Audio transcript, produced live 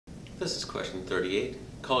This is question 38.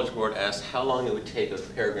 College Board asked how long it would take a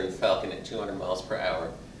peregrine falcon at 200 miles per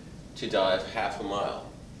hour to dive half a mile.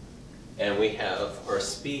 And we have our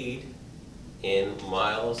speed in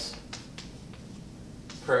miles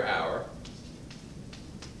per hour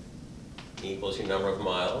equals your number of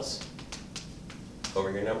miles over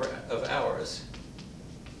your number of hours.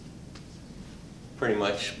 Pretty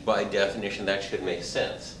much by definition that should make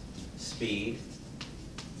sense. Speed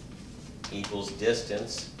equals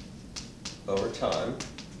distance over time,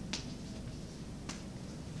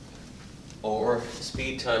 or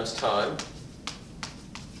speed times time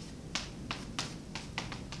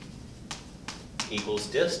equals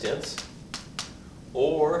distance,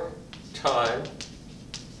 or time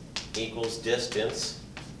equals distance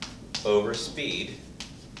over speed.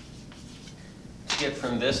 To get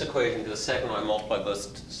from this equation to the second one, I multiply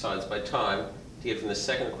both sides by time. To get from the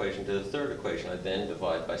second equation to the third equation, I then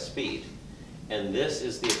divide by speed. And this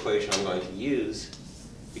is the equation I'm going to use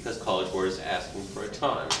because College Board is asking for a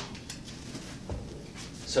time.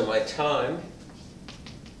 So my time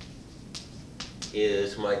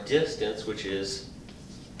is my distance, which is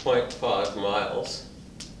 0.5 miles,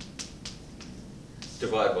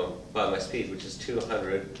 divided by my speed, which is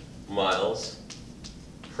 200 miles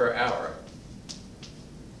per hour.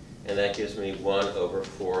 And that gives me 1 over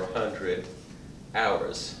 400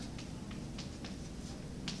 hours.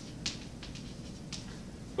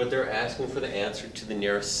 But they're asking for the answer to the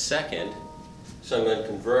nearest second, so I'm going to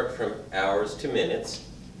convert from hours to minutes.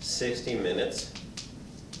 60 minutes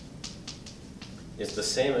is the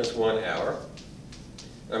same as 1 hour.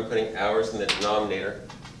 I'm putting hours in the denominator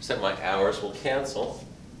so that my hours will cancel.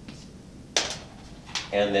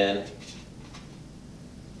 And then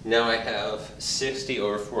now I have 60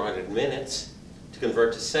 over 400 minutes. To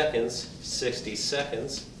convert to seconds, 60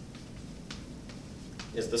 seconds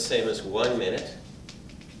is the same as 1 minute.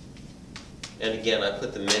 And again, I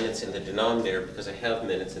put the minutes in the denominator because I have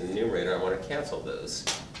minutes in the numerator. I want to cancel those.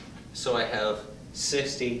 So I have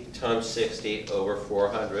 60 times 60 over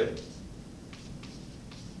 400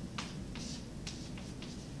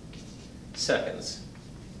 seconds.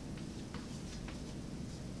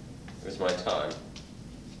 Here's my time.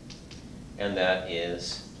 And that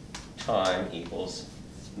is time equals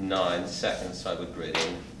 9 seconds, so I would grid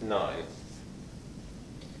in 9.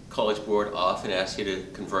 College Board often asks you to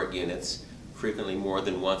convert units, frequently more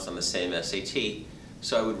than once on the same SAT,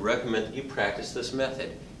 so I would recommend that you practice this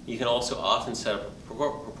method. You can also often set up a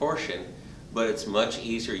proportion, but it's much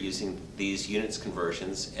easier using these units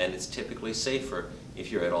conversions, and it's typically safer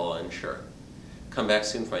if you're at all unsure. Come back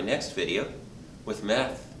soon for my next video. With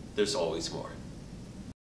math, there's always more.